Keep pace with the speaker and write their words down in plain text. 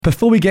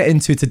Before we get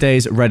into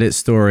today's Reddit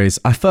stories,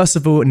 I first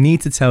of all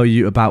need to tell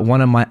you about one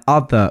of my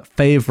other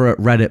favorite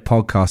Reddit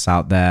podcasts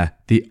out there,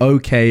 the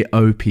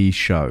OKOP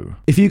Show.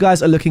 If you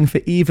guys are looking for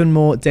even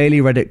more daily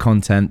Reddit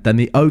content, then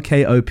the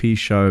OKOP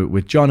Show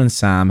with John and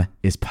Sam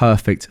is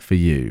perfect for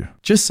you.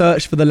 Just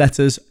search for the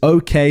letters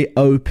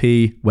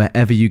OKOP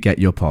wherever you get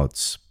your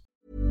pods.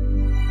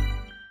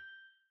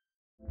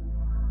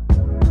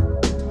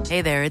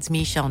 Hey there, it's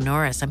Michelle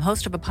Norris. I'm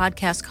host of a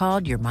podcast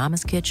called Your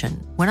Mama's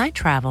Kitchen. When I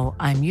travel,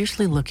 I'm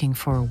usually looking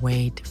for a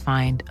way to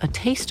find a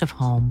taste of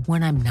home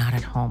when I'm not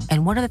at home.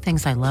 And one of the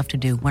things I love to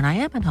do when I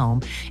am at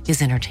home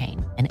is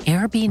entertain. And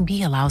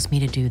Airbnb allows me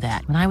to do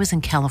that. When I was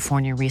in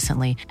California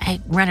recently, I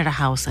rented a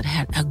house that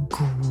had a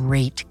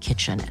great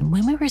kitchen. And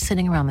when we were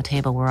sitting around the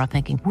table, we're all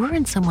thinking, we're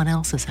in someone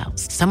else's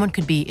house. Someone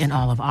could be in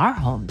all of our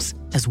homes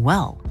as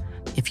well.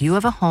 If you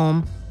have a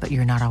home, but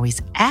you're not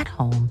always at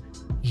home,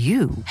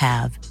 you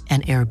have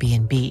an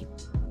Airbnb.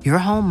 Your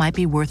home might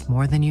be worth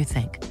more than you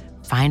think.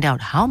 Find out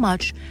how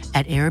much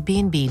at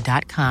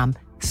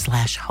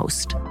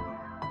airbnb.com/host.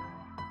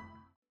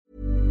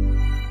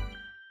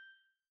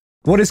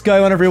 What is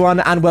going on, everyone,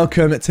 and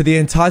welcome to the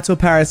Entitled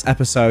Parents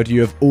episode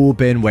you have all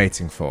been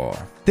waiting for.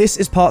 This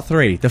is part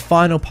 3, the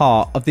final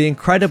part of the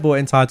incredible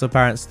Entitled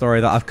Parents story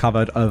that I've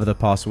covered over the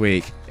past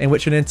week, in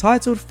which an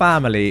entitled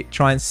family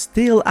try and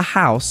steal a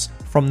house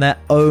from their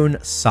own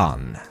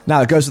son.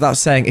 Now, it goes without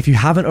saying, if you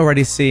haven't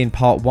already seen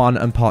part 1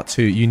 and part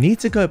 2, you need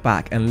to go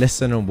back and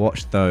listen and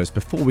watch those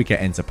before we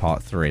get into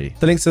part 3.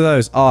 The links to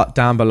those are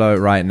down below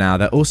right now.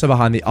 They're also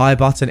behind the I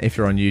button if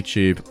you're on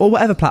YouTube, or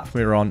whatever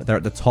platform you're on, they're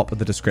at the top of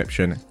the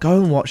description.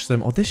 Go and watch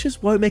them, or this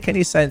just won't make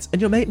any sense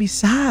and you'll make me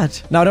sad.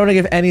 Now, I don't want to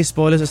give any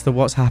spoilers as to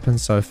what's happened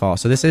so far,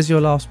 so this is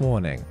your last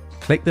warning.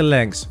 Click the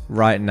links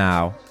right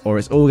now, or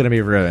it's all going to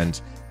be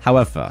ruined.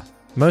 However,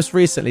 most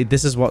recently,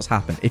 this is what's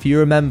happened. If you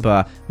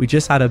remember, we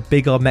just had a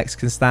big old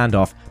Mexican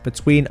standoff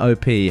between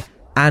OP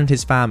and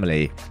his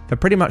family for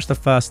pretty much the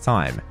first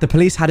time. The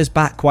police had his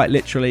back quite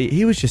literally.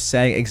 He was just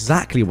saying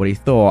exactly what he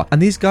thought.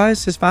 And these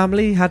guys, his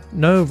family, had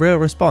no real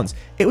response.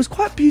 It was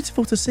quite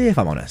beautiful to see, if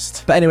I'm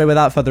honest. But anyway,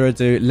 without further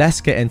ado,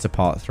 let's get into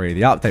part 3,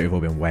 the update we've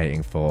all been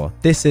waiting for.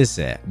 This is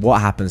it.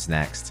 What happens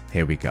next?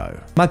 Here we go.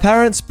 My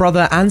parents,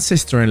 brother, and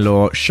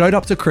sister-in-law showed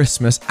up to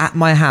Christmas at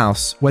my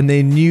house when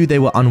they knew they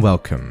were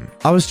unwelcome.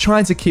 I was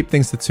trying to keep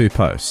things to 2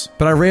 posts,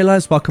 but I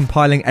realized while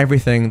compiling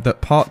everything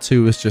that part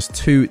 2 was just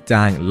too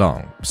dang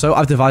long. So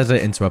I've divided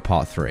it into a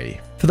part 3.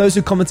 For those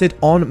who commented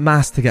en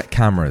masse to get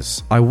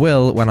cameras, I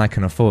will when I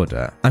can afford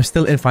it. I'm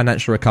still in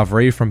financial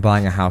recovery from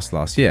buying a house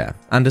last year,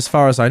 and as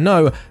far as I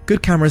know,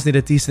 good cameras need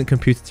a decent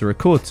computer to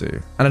record to,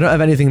 and I don't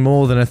have anything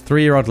more than a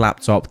 3-year-old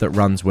laptop that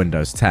runs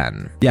Windows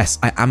 10. Yes,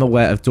 I am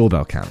aware of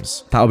doorbell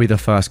cams. That'll be the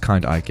first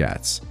kind I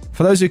get.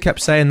 For those who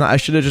kept saying that I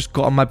should have just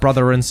gotten my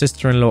brother and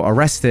sister-in-law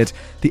arrested,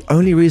 the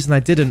only reason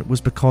I didn't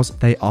was because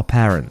they are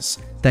parents.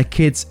 Their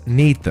kids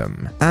need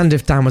them. And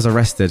if Dan was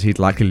arrested, he'd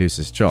likely lose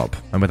his job.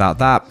 And without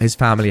that, his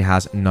family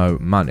has no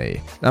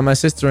money. And my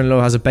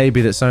sister-in-law has a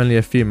baby that's only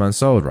a few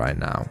months old right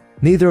now.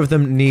 Neither of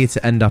them need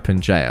to end up in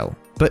jail.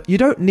 But you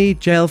don't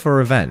need jail for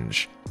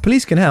revenge.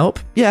 Police can help,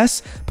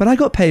 yes, but I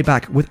got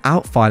payback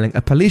without filing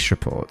a police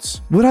report.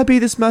 Would I be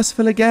this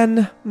merciful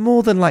again?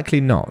 More than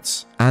likely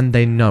not. And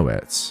they know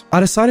it.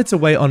 I decided to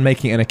wait on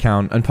making an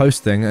account and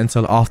posting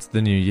until after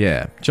the new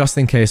year, just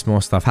in case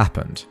more stuff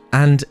happened.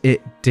 And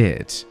it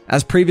did.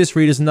 As previous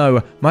readers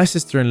know, my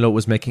sister-in-law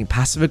was making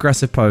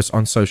passive-aggressive posts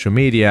on social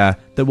media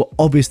that were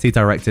obviously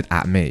directed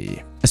at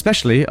me.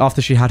 Especially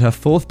after she had her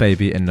 4th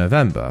baby in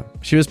November.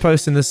 She was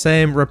posting the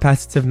same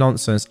repetitive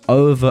nonsense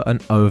over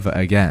and over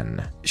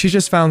again. She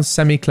just found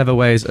semi-clever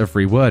ways of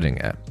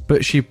rewording it,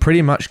 but she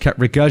pretty much kept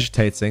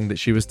regurgitating that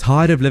she was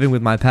tired of living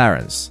with my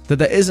parents, that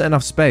there isn't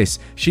enough space,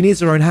 she needs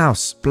her own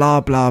house,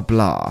 blah blah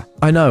blah.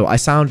 I know, I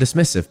sound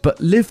dismissive, but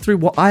live through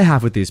what I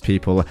have with these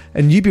people,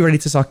 and you'd be ready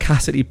to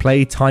sarcastically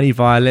play tiny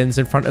violins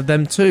in front of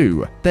them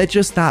too. They're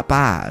just that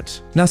bad.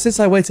 Now, since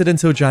I waited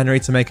until January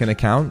to make an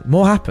account,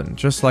 more happened,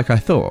 just like I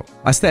thought.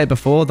 I stated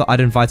before that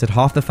I'd invited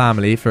half the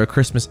family for a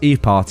Christmas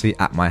Eve party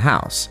at my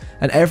house,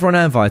 and everyone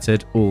I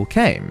invited all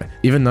came,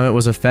 even though it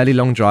was a fairly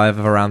long drive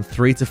of around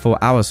 3 to 4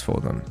 hours for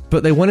them.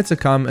 But they wanted to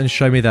come and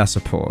show me their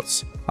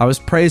support. I was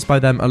praised by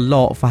them a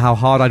lot for how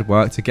hard I'd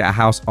worked to get a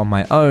house on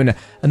my own,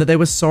 and that they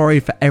were sorry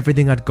for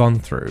everything I'd gone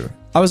through.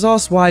 I was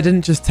asked why I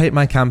didn't just take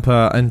my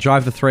camper and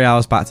drive the 3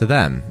 hours back to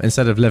them,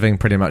 instead of living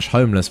pretty much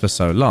homeless for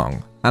so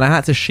long. And I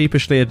had to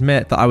sheepishly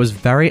admit that I was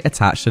very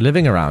attached to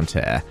living around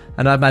here,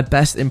 and I had my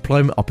best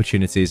employment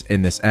opportunities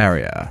in this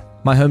area.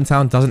 My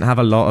hometown doesn't have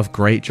a lot of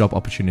great job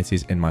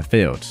opportunities in my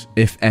field,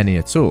 if any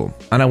at all,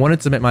 and I wanted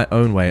to make my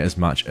own way as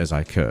much as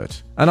I could.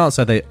 An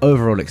answer they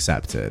overall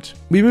accepted.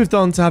 We moved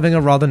on to having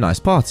a rather nice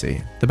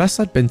party, the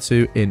best I'd been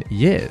to in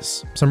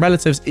years. Some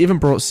relatives even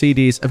brought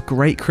CDs of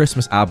great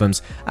Christmas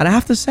albums, and I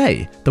have to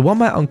say, the one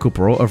my uncle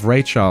brought of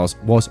Ray Charles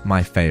was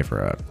my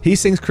favourite. He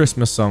sings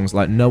Christmas songs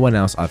like no one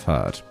else I've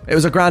heard. It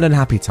was a grand and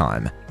happy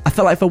time. I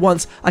felt like for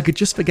once I could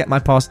just forget my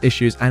past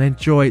issues and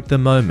enjoy the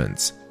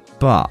moment.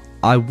 But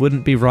I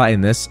wouldn't be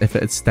writing this if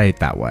it had stayed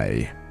that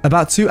way.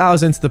 About 2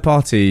 hours into the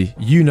party,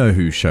 you know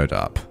who showed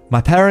up.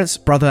 My parents,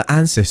 brother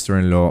and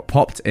sister-in-law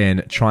popped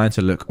in trying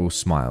to look all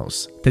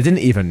smiles. They didn't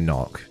even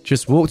knock,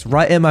 just walked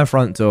right in my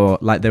front door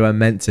like they were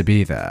meant to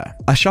be there.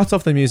 I shut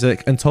off the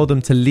music and told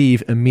them to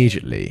leave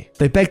immediately.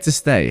 They begged to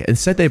stay and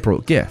said they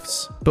brought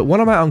gifts, but one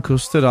of my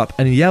uncles stood up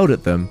and yelled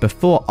at them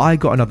before I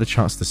got another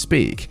chance to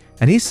speak,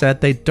 and he said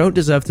they don't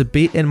deserve to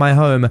be in my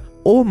home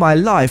or my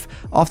life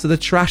after the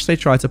trash they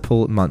tried to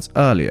pull months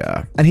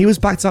earlier. And he was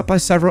backed up by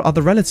several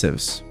other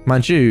relatives.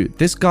 Mind you,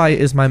 this guy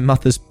is my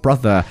mother's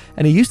brother,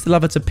 and he used to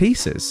love her to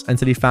pieces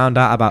until he found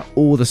out about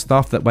all the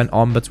stuff that went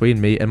on between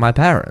me and my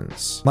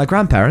parents. My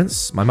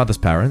grandparents, my mother's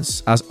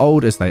parents, as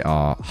old as they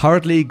are,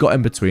 hurriedly got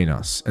in between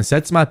us and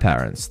said to my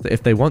parents that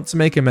if they want to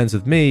make amends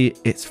with me,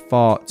 it's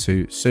far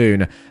too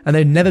soon, and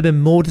they've never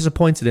been more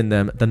disappointed in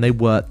them than they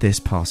were this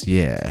past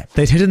year.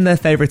 They'd hidden their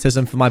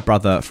favoritism for my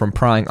brother from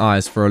prying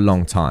eyes for a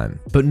long time,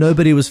 but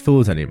nobody was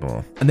fooled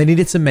anymore, and they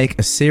needed to make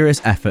a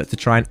serious effort to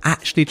try and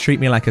actually treat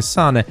me like a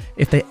son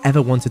if they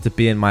ever wanted to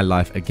be in my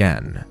life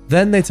again.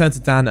 Then they turned to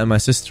Dan and my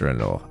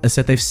sister-in-law and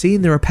said they've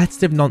seen the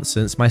repetitive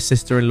nonsense my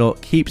sister-in-law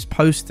keeps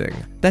posting.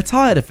 They're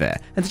tired of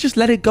it, and to just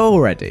let it go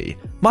already.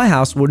 My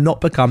house will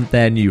not become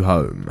their new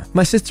home.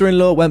 My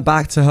sister-in-law went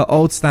back to her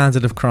old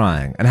standard of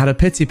crying and had a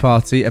pity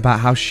party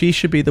about how she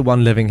should be the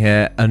one living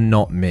here and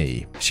not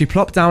me. She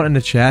plopped down in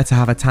a chair to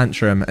have a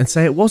tantrum and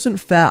say it wasn't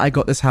fair I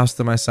got this house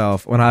to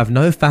myself when I have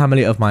no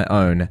family of my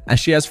own, and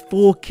she has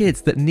 4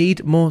 kids that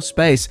need more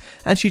space,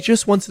 and she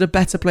just wanted a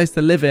better place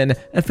to live in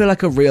and feel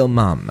like a real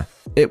mum.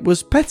 It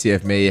was petty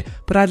of me,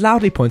 but I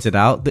loudly pointed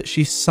out that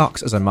she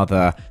sucks as a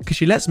mother because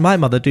she lets my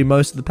mother do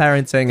most of the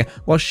parenting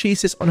while she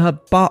sits on her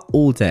butt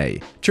all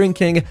day,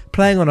 drinking,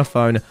 playing on her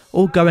phone,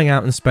 or going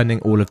out and spending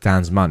all of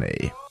Dan's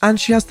money. And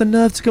she has the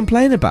nerve to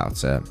complain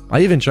about it.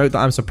 I even joked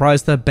that I'm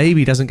surprised her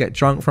baby doesn't get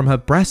drunk from her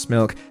breast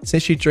milk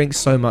since she drinks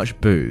so much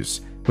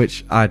booze,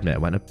 which I admit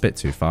went a bit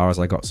too far as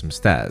I got some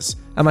stares.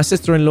 And my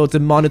sister-in-law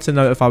demanded to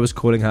know if I was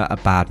calling her a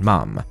bad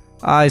mum.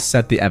 I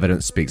said the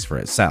evidence speaks for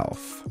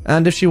itself.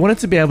 And if she wanted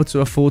to be able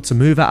to afford to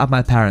move out of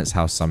my parents'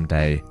 house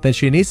someday, then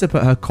she needs to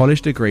put her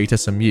college degree to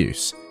some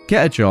use,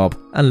 get a job,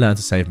 and learn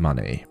to save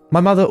money. My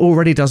mother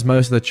already does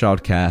most of the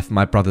childcare for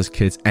my brother's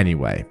kids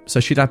anyway, so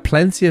she'd have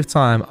plenty of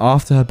time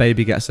after her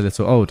baby gets a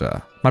little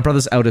older. My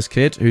brother's eldest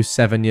kid, who's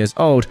 7 years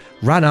old,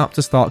 ran up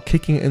to start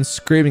kicking and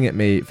screaming at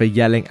me for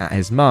yelling at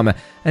his mum,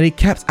 and he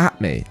kept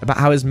at me about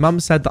how his mum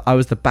said that I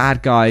was the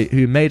bad guy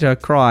who made her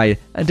cry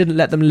and didn't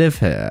let them live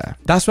here.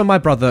 That's when my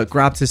brother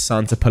grabbed his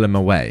son to pull him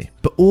away,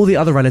 but all the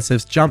other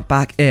relatives jumped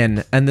back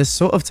in, and this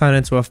sort of turned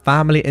into a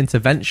family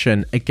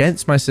intervention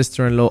against my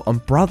sister-in-law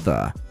and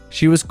brother.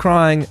 She was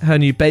crying, her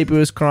new baby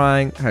was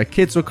crying, her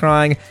kids were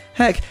crying.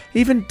 Heck,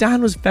 even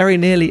Dan was very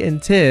nearly in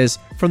tears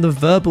from the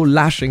verbal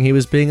lashing he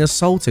was being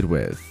assaulted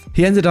with.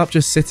 He ended up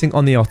just sitting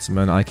on the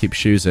ottoman I keep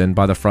shoes in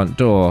by the front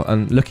door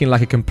and looking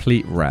like a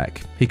complete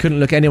wreck. He couldn't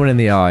look anyone in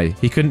the eye.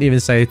 He couldn't even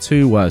say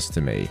 2 words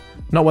to me.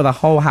 Not with a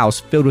whole house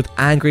filled with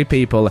angry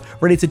people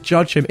ready to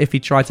judge him if he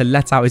tried to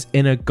let out his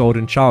inner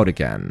golden child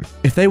again.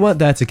 If they weren't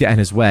there to get in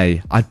his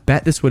way, I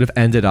bet this would have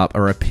ended up a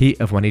repeat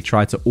of when he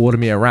tried to order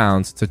me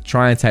around to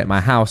try and take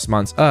my house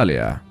months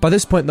earlier. By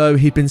this point though,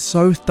 he'd been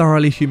so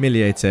thoroughly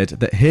humiliated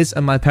that his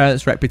and my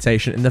parents'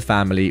 reputation in the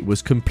family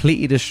was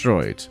completely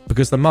destroyed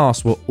because the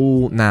masks were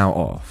all now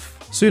off.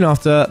 Soon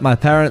after, my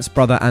parents,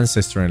 brother and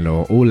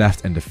sister-in-law all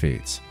left in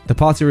defeat. The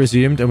party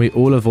resumed and we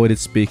all avoided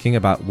speaking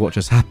about what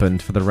just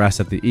happened for the rest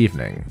of the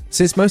evening.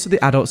 Since most of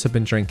the adults had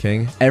been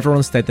drinking,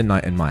 everyone stayed the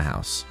night in my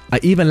house.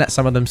 I even let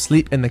some of them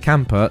sleep in the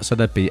camper so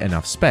there'd be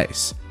enough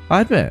space.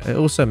 I admit, it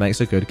also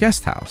makes a good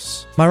guest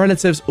house. My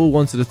relatives all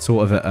wanted a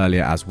tour of it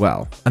earlier as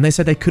well, and they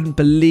said they couldn't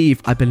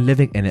believe I'd been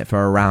living in it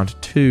for around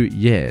 2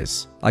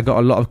 years. I got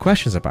a lot of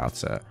questions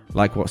about it,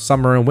 like what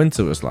summer and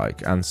winter was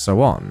like, and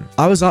so on.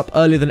 I was up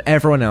earlier than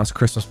everyone else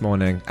Christmas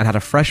morning and had a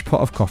fresh pot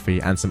of coffee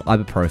and some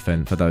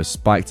ibuprofen for those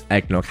spiked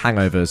eggnog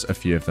hangovers a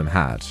few of them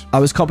had. I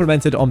was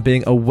complimented on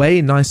being a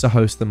way nicer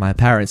host than my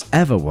parents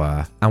ever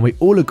were, and we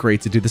all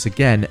agreed to do this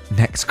again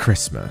next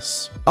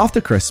Christmas.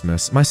 After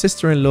Christmas, my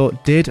sister-in-law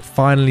did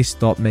finally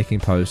stop making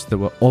posts that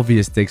were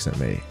obvious digs at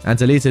me, and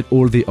deleted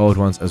all of the old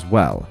ones as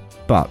well.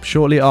 But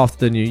shortly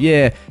after the new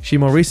year, she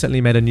more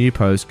recently made a new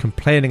post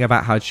complaining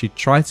about how she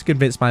tried to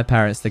convince my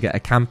parents to get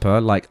a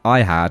camper like I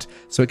had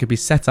so it could be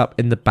set up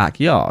in the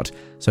backyard.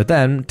 So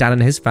then Dan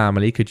and his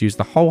family could use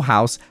the whole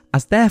house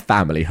as their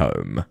family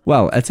home.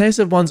 Well, a taste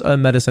of one's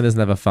own medicine is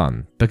never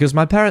fun, because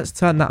my parents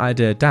turned that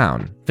idea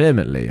down,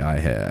 vehemently I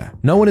hear.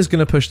 No one is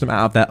going to push them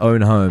out of their own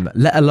home,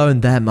 let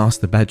alone their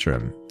master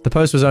bedroom. The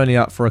post was only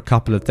up for a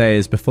couple of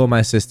days before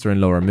my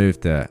sister-in-law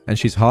removed it, and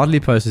she's hardly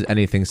posted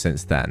anything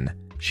since then.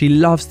 She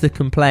loves to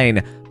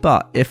complain,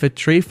 but if a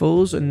tree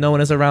falls and no one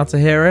is around to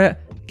hear it,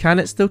 can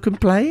it still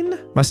complain?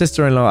 My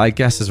sister-in-law, I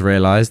guess, has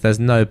realised there's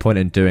no point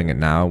in doing it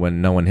now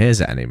when no one hears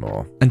it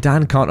anymore. And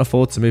Dan can't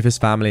afford to move his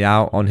family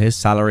out on his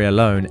salary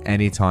alone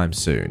anytime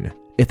soon.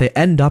 if they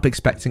end up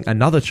expecting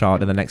another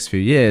child in the next few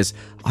years,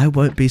 I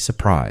won't be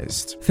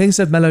surprised. Things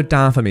have mellowed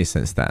down for me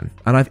since then,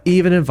 and I've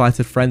even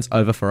invited friends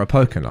over for a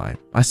poker night.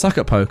 I suck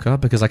at poker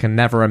because I can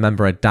never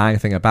remember a dang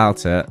thing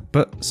about it,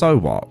 but so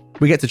what?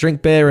 We get to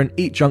drink beer and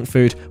eat junk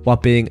food while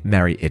being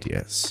merry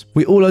idiots.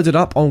 We all loaded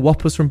up on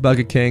Whoppers from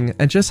Burger King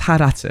and just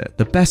had at it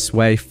the best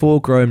way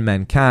 4 grown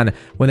men can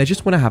when they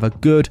just want to have a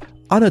good,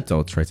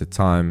 unadulterated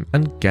time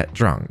and get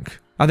drunk.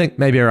 I think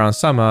maybe around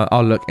summer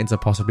I'll look into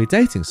possibly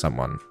dating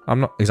someone. I'm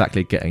not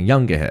exactly getting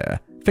younger here.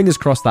 Fingers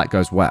crossed that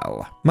goes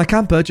well. My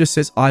camper just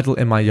sits idle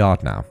in my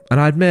yard now, and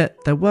I admit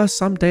there were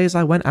some days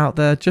I went out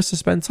there just to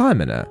spend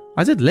time in it.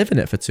 I did live in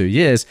it for 2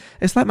 years.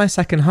 It's like my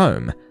second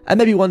home, and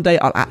maybe one day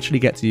I'll actually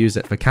get to use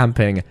it for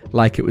camping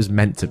like it was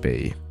meant to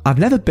be. I've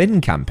never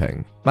been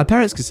camping. My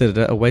parents considered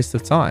it a waste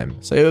of time,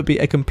 so it would be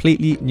a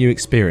completely new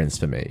experience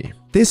for me.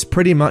 This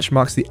pretty much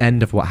marks the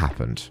end of what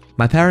happened.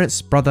 My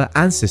parents, brother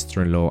and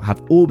sister-in-law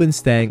have all been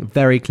staying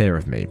very clear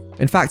of me.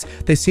 In fact,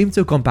 they seem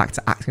to have gone back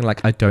to acting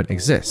like I don't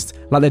exist,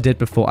 like they did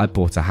before I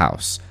bought a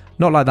house.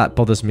 Not like that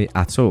bothers me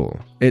at all.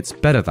 It's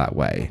better that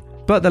way.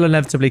 But they'll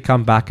inevitably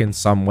come back in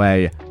some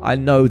way. I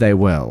know they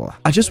will.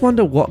 I just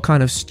wonder what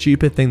kind of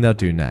stupid thing they'll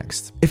do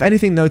next. If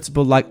anything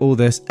notable like all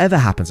this ever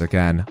happens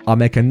again, I'll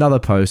make another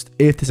post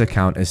if this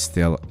account is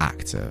still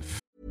active.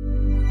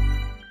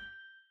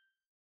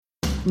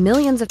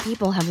 Millions of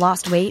people have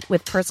lost weight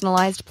with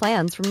personalized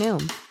plans from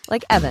Noom.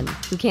 Like Evan,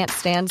 who can't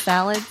stand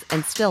salads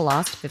and still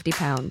lost 50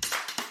 pounds.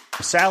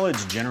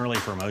 Salads generally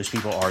for most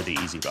people are the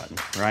easy button,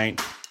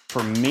 right?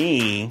 For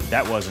me,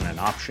 that wasn't an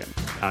option.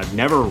 I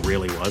never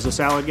really was a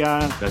salad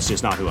guy. That's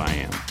just not who I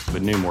am.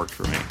 But Noom worked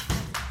for me.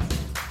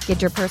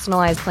 Get your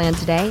personalized plan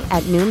today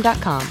at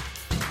Noom.com.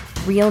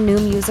 Real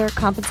Noom user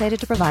compensated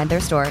to provide their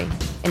story.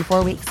 In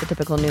 4 weeks, the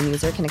typical Noom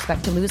user can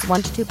expect to lose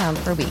 1 to 2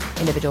 pounds per week.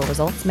 Individual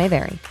results may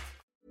vary.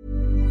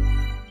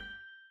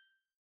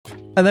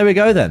 And there we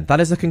go then. That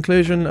is the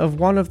conclusion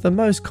of one of the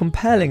most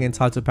compelling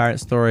entitled parent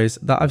stories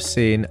that I've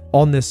seen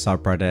on this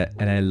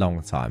subreddit in a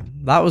long time.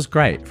 That was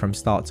great from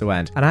start to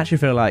end. And I actually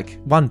feel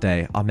like one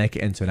day I'll make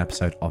it into an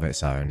episode of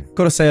its own.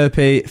 Gotta say,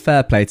 OP,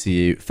 fair play to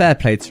you. Fair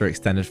play to your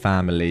extended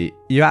family.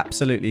 You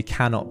absolutely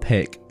cannot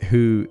pick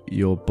who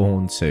you're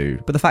born to.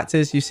 But the fact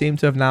is, you seem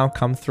to have now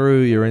come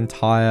through your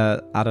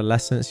entire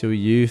adolescence, your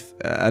youth,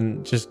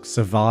 and just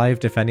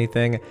survived, if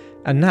anything.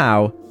 And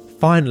now,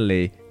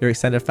 finally, your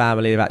extended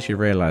family have actually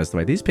realised the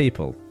way these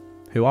people,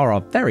 who are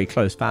our very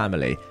close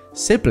family,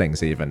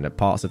 siblings even at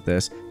parts of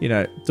this,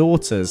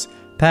 daughters,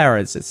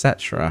 parents,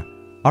 etc.,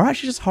 are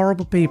actually just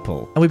horrible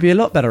people. And we'd be a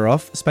lot better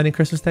off spending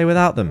Christmas Day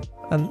without them.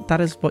 And that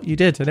is what you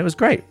did, and it was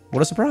great.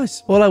 What a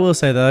surprise. All I will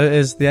say, though,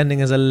 is the ending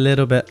is a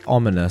little bit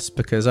ominous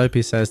because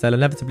OP says they'll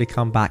inevitably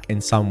come back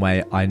in some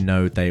way. I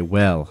know they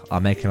will.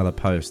 I'll make another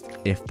post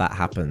if that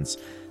happens.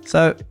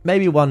 So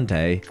maybe one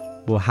day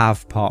we'll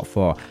have part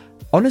 4.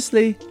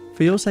 Honestly,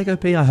 for your sake,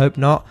 OP, I hope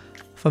not.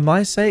 For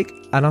my sake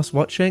and us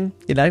watching,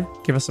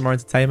 give us some more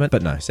entertainment.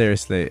 But no,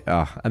 seriously,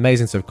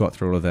 amazing to have got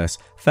through all of this.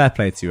 Fair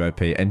play to you,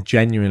 OP. And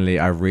genuinely,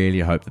 I really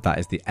hope that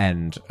is the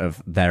end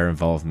of their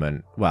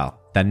involvement. Well,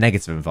 their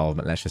negative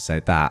involvement, let's just say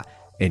that,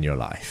 in your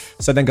life.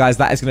 So then, guys,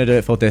 that is going to do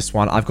it for this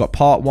one. I've got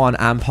part 1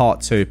 and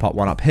part 2. Part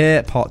 1 up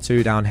here, part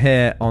 2 down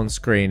here on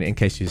screen in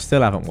case you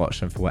still haven't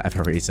watched them for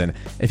whatever reason.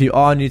 If you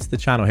are new to the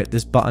channel, hit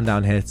this button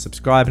down here to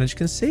subscribe. And as you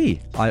can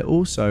see, I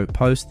also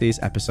post these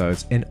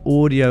episodes in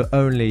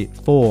audio-only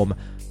form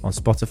on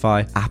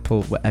Spotify,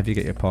 Apple, wherever you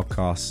get your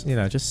podcasts.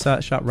 Just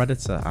search up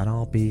Redditor and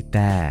I'll be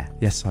there.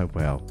 Yes, I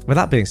will. With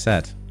that being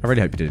said, I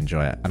really hope you did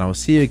enjoy it. And I will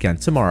see you again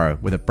tomorrow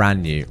with a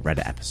brand new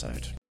Reddit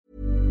episode.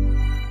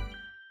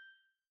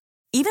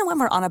 Even when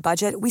we're on a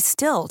budget, we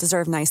still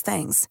deserve nice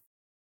things.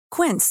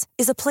 Quince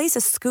is a place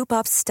to scoop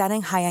up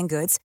stunning high-end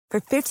goods for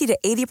 50 to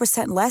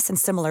 80% less than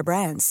similar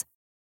brands.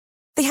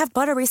 They have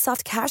buttery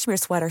soft cashmere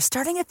sweaters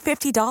starting at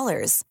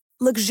 $50,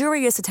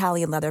 luxurious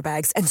Italian leather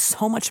bags, and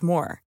so much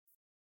more.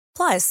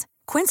 Plus,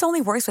 Quince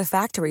only works with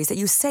factories that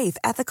use safe,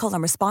 ethical,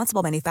 and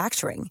responsible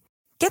manufacturing.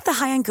 Get the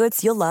high-end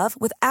goods you'll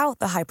love without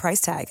the high price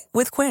tag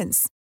with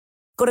Quince.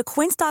 Go to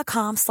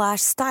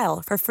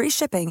quince.com/style for free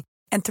shipping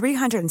and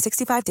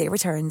 365-day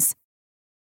returns.